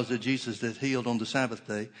because of Jesus that healed on the Sabbath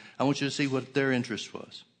day. I want you to see what their interest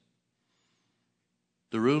was.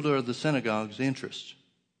 The ruler of the synagogue's interest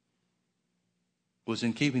was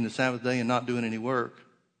in keeping the Sabbath day and not doing any work,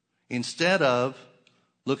 instead of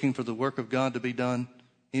looking for the work of God to be done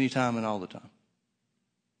anytime and all the time.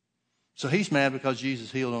 So he's mad because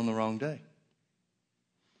Jesus healed on the wrong day.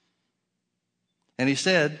 And he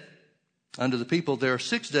said unto the people, there are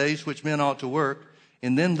 6 days which men ought to work,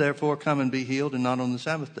 and then therefore come and be healed, and not on the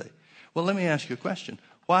Sabbath day. Well, let me ask you a question.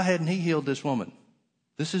 Why hadn't he healed this woman?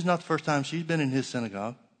 This is not the first time she's been in his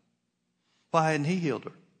synagogue. Why hadn't he healed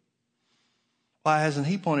her? Why hasn't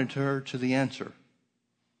he pointed her to the answer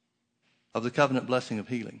of the covenant blessing of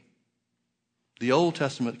healing? The Old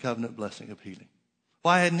Testament covenant blessing of healing.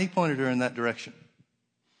 Why hadn't he pointed her in that direction?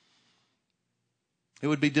 It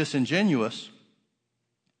would be disingenuous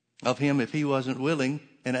of him if he wasn't willing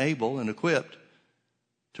and able and equipped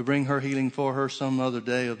to bring her healing for her some other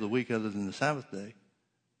day of the week other than the Sabbath day,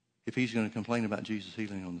 if he's going to complain about Jesus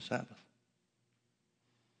healing on the Sabbath.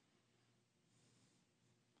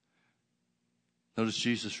 Notice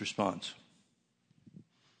Jesus' response.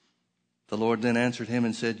 The Lord then answered him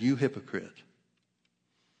and said, you hypocrite.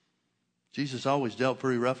 Jesus always dealt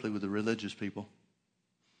pretty roughly with the religious people.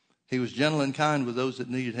 He was gentle and kind with those that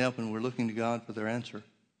needed help and were looking to God for their answer.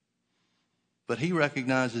 But he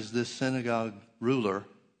recognizes this synagogue ruler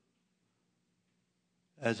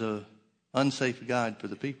as an unsafe guide for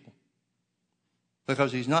the people,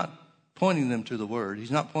 because he's not pointing them to the word.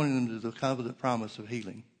 He's not pointing them to the covenant promise of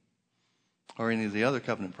healing or any of the other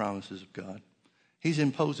covenant promises of God. He's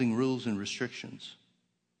imposing rules and restrictions.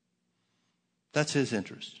 That's his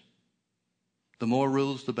interest. The more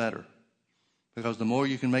rules, the better. Because the more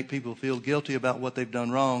you can make people feel guilty about what they've done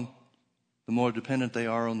wrong, the more dependent they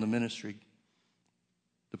are on the ministry,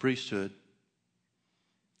 the priesthood,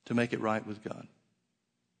 to make it right with God.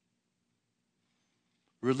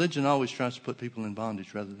 Religion always tries to put people in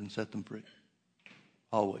bondage rather than set them free.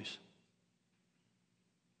 Always.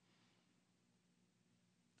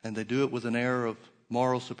 And they do it with an air of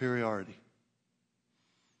moral superiority.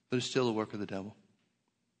 But it's still the work of the devil.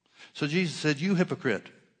 So Jesus said, "You hypocrite,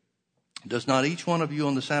 does not each one of you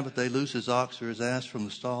on the Sabbath day loose his ox or his ass from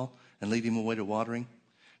the stall and lead him away to watering?"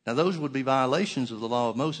 Now those would be violations of the law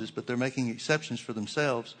of Moses, but they're making exceptions for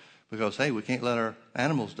themselves because, hey, we can't let our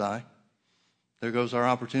animals die. There goes our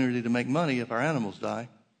opportunity to make money if our animals die.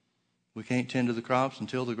 We can't tend to the crops and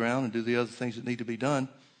till the ground and do the other things that need to be done.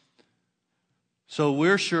 So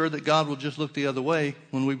we're sure that God will just look the other way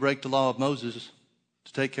when we break the law of Moses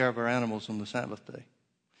to take care of our animals on the Sabbath day.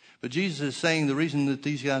 But Jesus is saying the reason that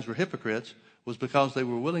these guys were hypocrites was because they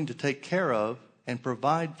were willing to take care of and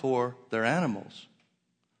provide for their animals,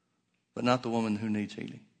 but not the woman who needs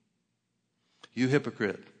healing. "You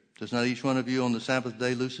hypocrite, does not each one of you on the Sabbath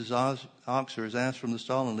day loose his ox or his ass from the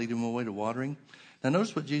stall and lead him away to watering?" Now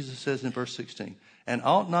notice what Jesus says in verse 16. "And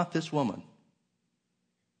ought not this woman,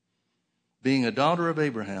 being a daughter of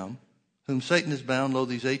Abraham, whom Satan has bound, lo,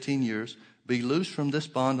 these 18 years, be loosed from this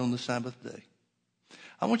bond on the Sabbath day?"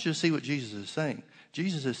 I want you to see what Jesus is saying.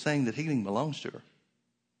 Jesus is saying that healing belongs to her.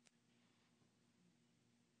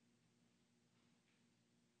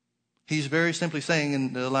 He's very simply saying,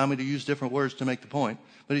 and allow me to use different words to make the point,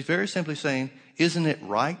 but he's very simply saying, isn't it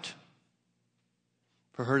right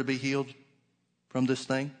for her to be healed from this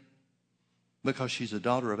thing? Because she's a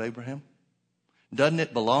daughter of Abraham. Doesn't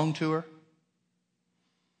it belong to her,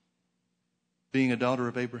 being a daughter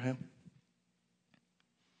of Abraham?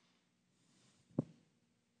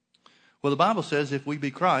 Well, the Bible says if we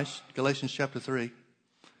be Christ, Galatians chapter 3,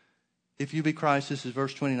 if you be Christ, this is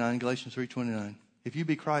verse 29, Galatians 3:29. If you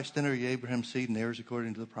be Christ, then are ye Abraham's seed and heirs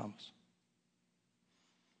according to the promise.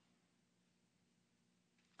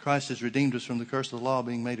 Christ has redeemed us from the curse of the law,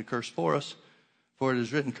 being made a curse for us. For it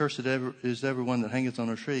is written, "Cursed is everyone that hangeth on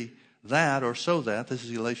a tree," that, or so that, this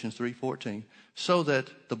is Galatians 3:14, so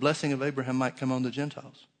that the blessing of Abraham might come on the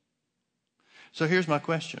Gentiles. So here's my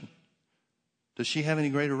question. Does she have any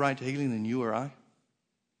greater right to healing than you or I?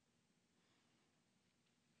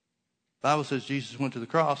 The Bible says Jesus went to the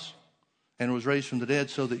cross and was raised from the dead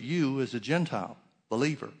so that you, as a Gentile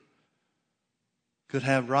believer, could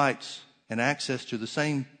have rights and access to the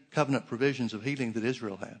same covenant provisions of healing that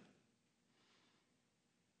Israel had.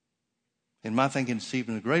 In my thinking, it's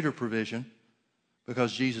even a greater provision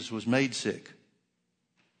because Jesus was made sick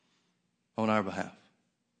on our behalf.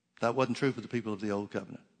 That wasn't true for the people of the old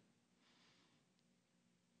covenant.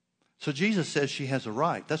 So Jesus says she has a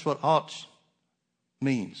right. That's what ought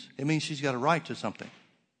means. It means she's got a right to something.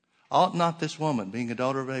 Ought not this woman, being a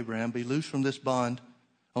daughter of Abraham, be loosed from this bond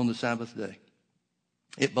on the Sabbath day?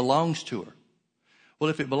 It belongs to her. Well,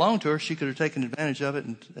 if it belonged to her, she could have taken advantage of it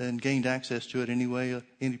and gained access to it anyway,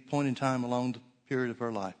 any point in time along the period of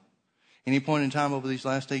her life. Any point in time over these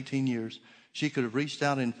last 18 years, she could have reached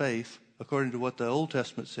out in faith, according to what the Old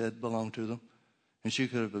Testament said belonged to them, and she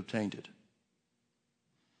could have obtained it.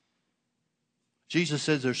 Jesus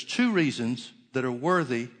says there's two reasons that are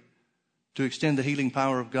worthy to extend the healing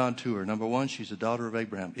power of God to her. Number one, she's a daughter of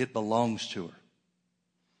Abraham. It belongs to her.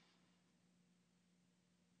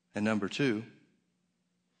 And number two,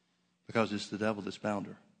 because it's the devil that's bound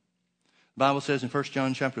her. The Bible says in 1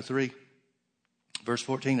 John chapter 3, verse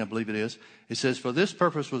 14, I believe it is, it says, "For this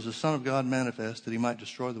purpose was the Son of God manifest, that he might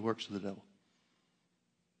destroy the works of the devil."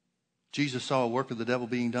 Jesus saw a work of the devil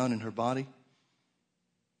being done in her body,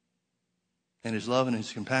 and his love and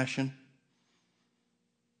his compassion,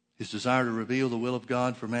 his desire to reveal the will of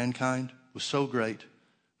God for mankind was so great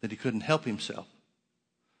that he couldn't help himself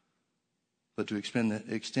but to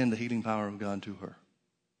extend the healing power of God to her.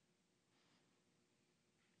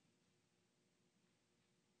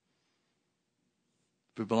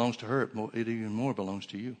 If it belongs to her, it even more belongs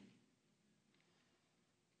to you.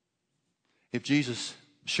 If Jesus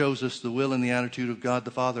shows us the will and the attitude of God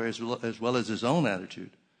the Father as well as his own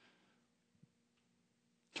attitude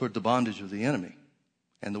toward the bondage of the enemy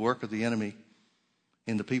and the work of the enemy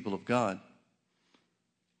in the people of God,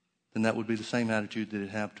 then that would be the same attitude that he'd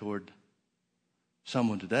have toward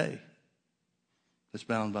someone today that's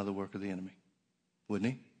bound by the work of the enemy,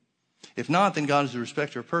 wouldn't he? If not, then God is a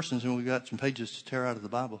respecter of persons, and we've got some pages to tear out of the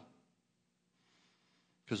Bible.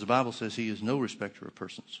 Because the Bible says he is no respecter of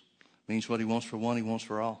persons. Means what he wants for one, he wants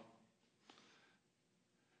for all.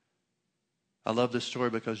 I love this story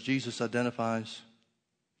because Jesus identifies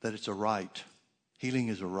that it's a right. Healing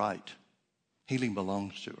is a right. Healing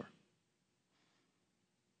belongs to her.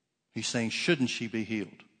 He's saying, shouldn't she be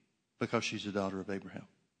healed because she's a daughter of Abraham?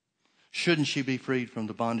 Shouldn't she be freed from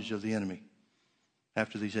the bondage of the enemy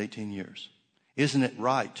after these 18 years? Isn't it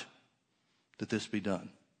right that this be done?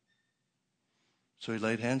 So he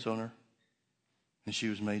laid hands on her, and she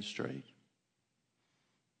was made straight.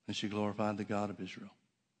 And she glorified the God of Israel.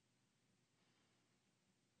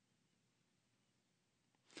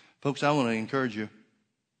 Folks, I want to encourage you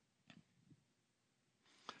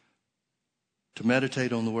to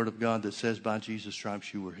meditate on the Word of God that says, by Jesus'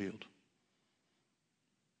 stripes you were healed.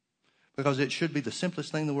 Because it should be the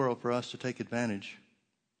simplest thing in the world for us to take advantage,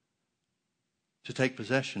 to take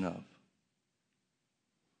possession of,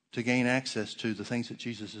 to gain access to the things that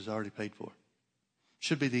Jesus has already paid for.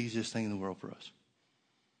 Should be the easiest thing in the world for us.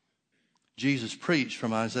 Jesus preached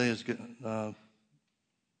from Isaiah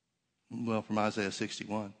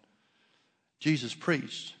 61. Jesus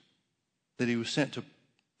preached that he was sent to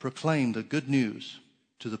proclaim the good news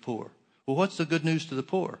to the poor. Well, what's the good news to the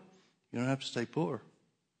poor? You don't have to stay poor.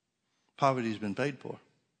 Poverty has been paid for.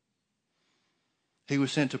 He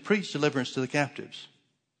was sent to preach deliverance to the captives,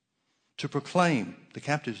 to proclaim the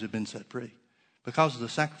captives have been set free. Because of the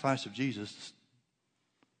sacrifice of Jesus,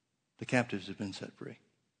 the captives have been set free.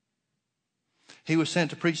 He was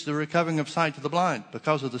sent to preach the recovering of sight to the blind.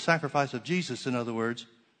 Because of the sacrifice of Jesus, in other words,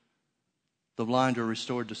 the blind are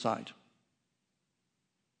restored to sight.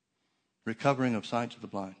 Recovering of sight to the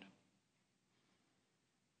blind.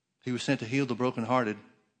 He was sent to heal the brokenhearted.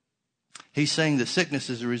 He's saying that sickness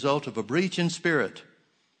is a result of a breach in spirit.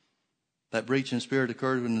 That breach in spirit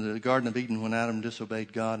occurred in the Garden of Eden when Adam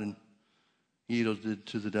disobeyed God and yielded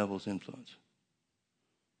to the devil's influence.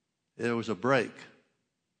 There was a break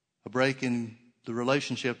in the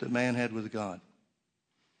relationship that man had with God.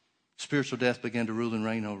 Spiritual death began to rule and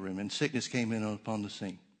reign over him, and sickness came in upon the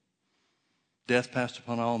scene. Death passed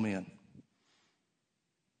upon all men.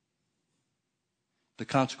 The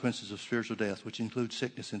consequences of spiritual death, which include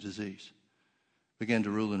sickness and disease, began to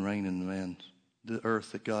rule and reign in the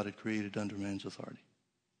earth that God had created under man's authority.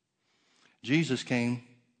 Jesus came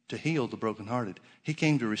to heal the brokenhearted. He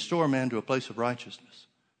came to restore man to a place of righteousness,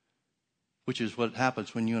 which is what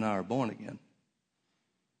happens when you and I are born again.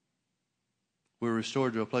 We're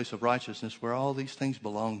restored to a place of righteousness where all these things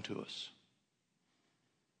belong to us.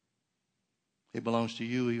 It belongs to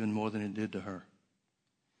you even more than it did to her.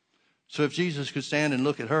 So if Jesus could stand and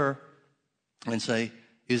look at her and say,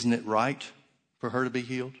 isn't it right for her to be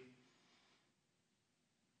healed?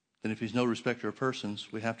 Then if he's no respecter of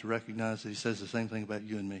persons, we have to recognize that he says the same thing about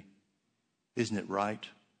you and me. Isn't it right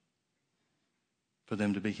for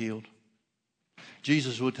them to be healed?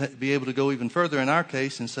 Jesus would be able to go even further in our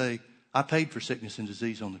case and say, I paid for sickness and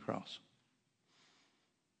disease on the cross.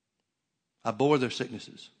 I bore their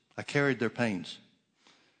sicknesses. I carried their pains.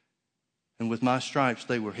 And with my stripes,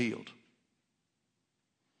 they were healed.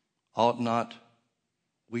 Ought not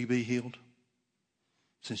we be healed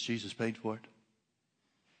since Jesus paid for it?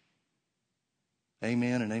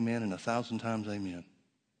 Amen and amen and 1,000 times amen.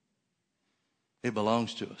 It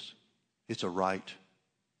belongs to us. It's a right.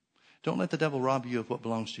 Don't let the devil rob you of what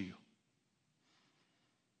belongs to you.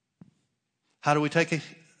 How do we take a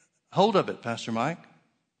hold of it, Pastor Mike?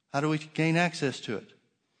 How do we gain access to it?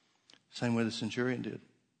 Same way the centurion did.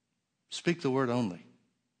 Speak the word only.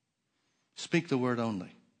 Speak the word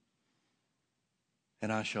only.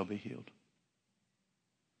 And I shall be healed.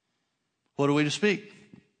 What are we to speak?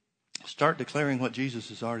 Start declaring what Jesus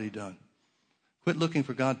has already done. Quit looking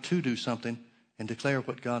for God to do something and declare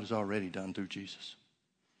what God has already done through Jesus.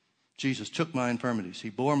 Jesus took my infirmities. He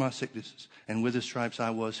bore my sicknesses. And with his stripes I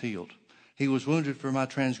was healed. He was wounded for my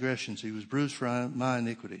transgressions. He was bruised for my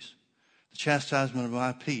iniquities. The chastisement of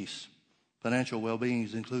my peace, financial well-being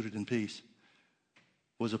is included in peace,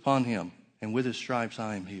 was upon him. And with his stripes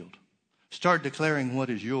I am healed. Start declaring what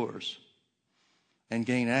is yours and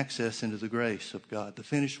gain access into the grace of God, the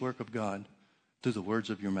finished work of God, through the words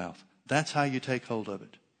of your mouth. That's how you take hold of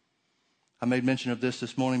it. I made mention of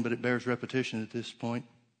this morning, but it bears repetition at this point.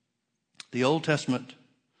 The Old Testament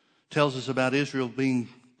tells us about Israel being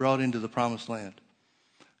brought into the promised land.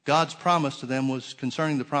 God's promise to them was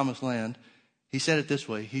concerning the promised land. He said it this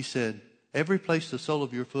way. He said, every place the sole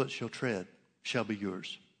of your foot shall tread shall be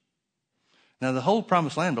yours. Now, the whole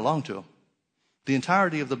promised land belonged to them. The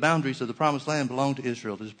entirety of the boundaries of the promised land belonged to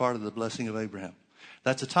Israel as part of the blessing of Abraham.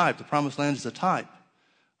 That's a type. The promised land is a type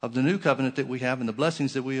of the new covenant that we have and the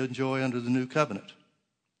blessings that we enjoy under the new covenant.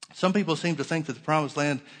 Some people seem to think that the promised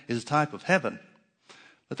land is a type of heaven,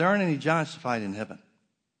 but there aren't any giants to fight in heaven.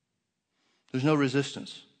 There's no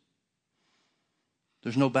resistance.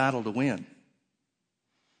 There's no battle to win.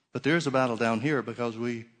 But there is a battle down here because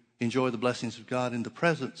we enjoy the blessings of God in the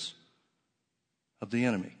presence of the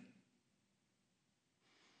enemy.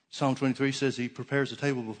 Psalm 23 says he prepares a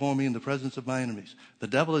table before me in the presence of my enemies. The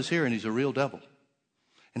devil is here, and he's a real devil.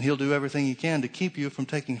 And he'll do everything he can to keep you from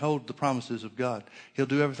taking hold of the promises of God. He'll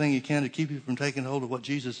do everything he can to keep you from taking hold of what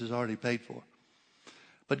Jesus has already paid for.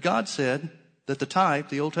 But God said that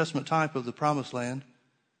the Old Testament type of the promised land,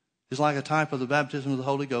 is like a type of the baptism of the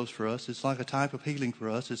Holy Ghost for us. It's like a type of healing for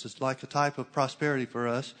us. It's just like a type of prosperity for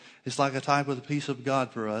us. It's like a type of the peace of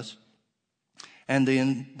God for us. And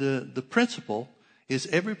then the principle is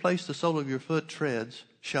every place the sole of your foot treads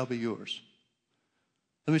shall be yours.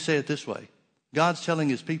 Let me say it this way. God's telling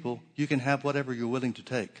his people, you can have whatever you're willing to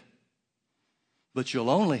take, but you'll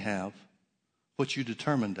only have what you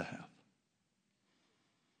determine to have.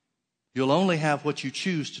 You'll only have what you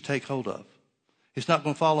choose to take hold of. It's not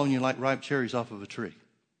going to fall on you like ripe cherries off of a tree.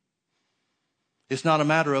 It's not a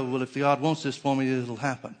matter of, well, if God wants this for me, it'll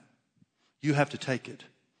happen. You have to take it.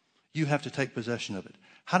 You have to take possession of it.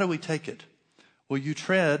 How do we take it? Well, you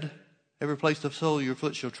tread, every place the sole of your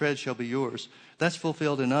foot shall tread shall be yours. That's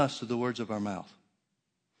fulfilled in us through the words of our mouth.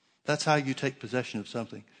 That's how you take possession of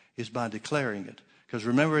something, is by declaring it. Because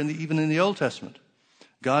remember, even in the Old Testament,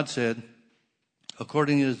 God said,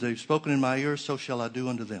 according as they've spoken in my ears, so shall I do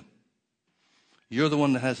unto them. You're the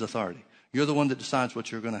one that has authority. You're the one that decides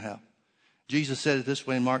what you're going to have. Jesus said it this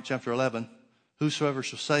way in Mark chapter 11, whosoever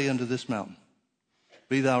shall say unto this mountain,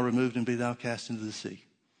 be thou removed and be thou cast into the sea.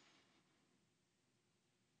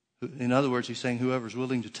 In other words, he's saying whoever's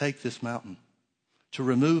willing to take this mountain, to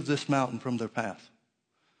remove this mountain from their path,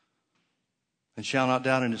 and shall not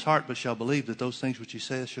doubt in his heart, but shall believe that those things which he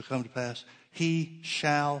says shall come to pass, he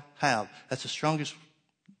shall have. That's the strongest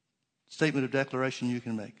statement of declaration you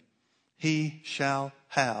can make. He shall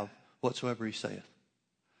have whatsoever he saith.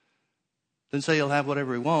 Doesn't say he'll have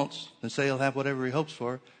whatever he wants. Doesn't say he'll have whatever he hopes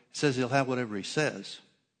for. It says he'll have whatever he says.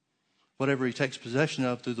 Whatever he takes possession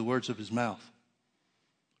of through the words of his mouth.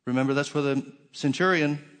 Remember, that's where the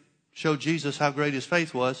centurion showed Jesus how great his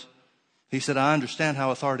faith was. He said, I understand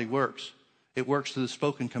how authority works. It works through the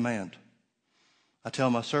spoken command. I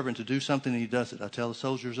tell my servant to do something and he does it. I tell the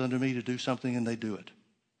soldiers under me to do something and they do it.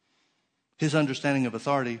 His understanding of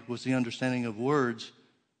authority was the understanding of words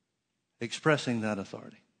expressing that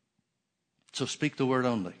authority. So speak the word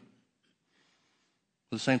only.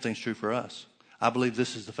 Well, the same thing's true for us. I believe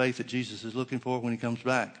this is the faith that Jesus is looking for when he comes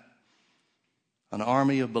back. An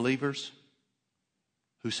army of believers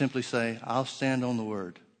who simply say, I'll stand on the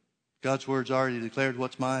word. God's word's already declared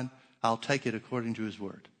what's mine. I'll take it according to his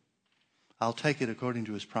word. I'll take it according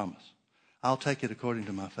to his promise. I'll take it according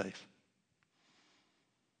to my faith.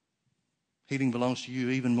 Healing belongs to you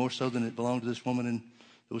even more so than it belonged to this woman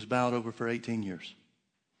that was bowed over for 18 years.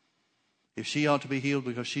 If she ought to be healed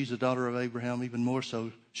because she's a daughter of Abraham, even more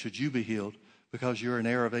so should you be healed because you're an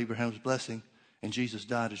heir of Abraham's blessing and Jesus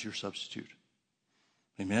died as your substitute.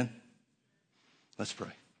 Amen? Let's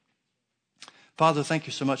pray. Father, thank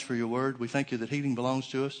you so much for your word. We thank you that healing belongs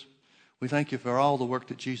to us. We thank you for all the work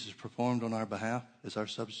that Jesus performed on our behalf as our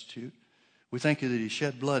substitute. We thank you that he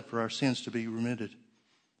shed blood for our sins to be remitted,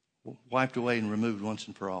 wiped away and removed once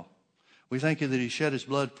and for all. We thank you that he shed his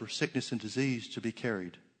blood for sickness and disease to be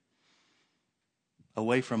carried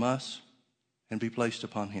away from us and be placed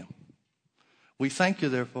upon him. We thank you,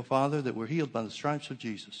 therefore, Father, that we're healed by the stripes of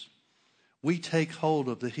Jesus. We take hold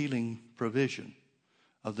of the healing provision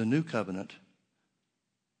of the new covenant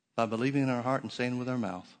by believing in our heart and saying with our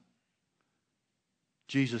mouth,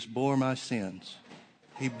 Jesus bore my sins.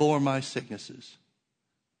 He bore my sicknesses.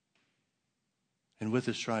 And with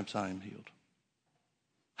his stripes I am healed.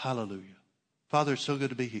 Hallelujah. Father, it's so good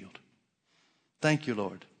to be healed. Thank you,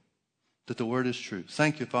 Lord, that the word is true.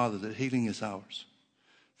 Thank you, Father, that healing is ours.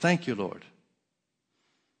 Thank you, Lord.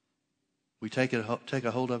 We take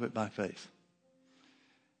a hold of it by faith.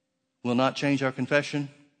 We'll not change our confession.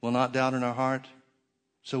 We'll not doubt in our heart.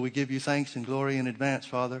 So we give you thanks and glory in advance,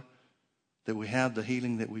 Father, that we have the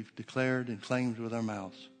healing that we've declared and claimed with our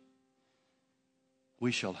mouths.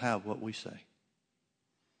 We shall have what we say.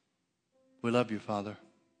 We love you, Father.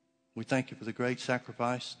 We thank you for the great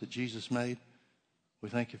sacrifice that Jesus made. We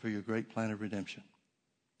thank you for your great plan of redemption.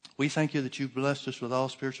 We thank you that you've blessed us with all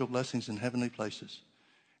spiritual blessings in heavenly places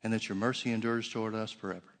and that your mercy endures toward us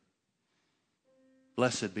forever.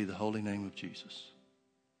 Blessed be the holy name of Jesus.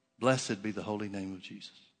 Blessed be the holy name of Jesus.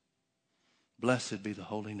 Blessed be the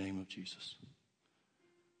holy name of Jesus.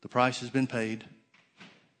 The price has been paid.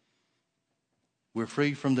 We're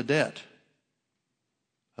free from the debt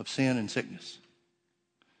of sin and sickness.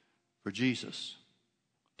 For Jesus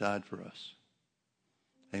died for us.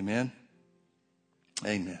 Amen.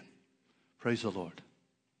 Amen. Praise the Lord.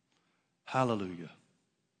 Hallelujah.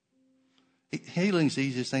 Healing's the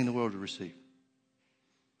easiest thing in the world to receive.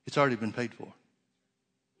 It's already been paid for.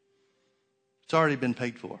 It's already been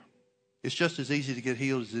paid for. It's just as easy to get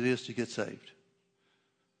healed as it is to get saved.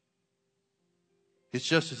 It's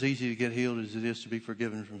just as easy to get healed as it is to be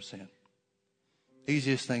forgiven from sin.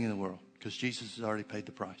 Easiest thing in the world, because Jesus has already paid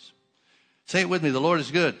the price. Say it with me. The Lord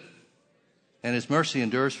is good, and His mercy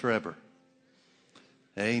endures forever.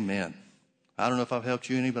 Amen. I don't know if I've helped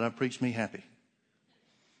you any, but I've preached me happy.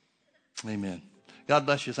 Amen. God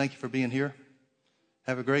bless you. Thank you for being here.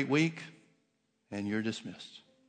 Have a great week, and you're dismissed.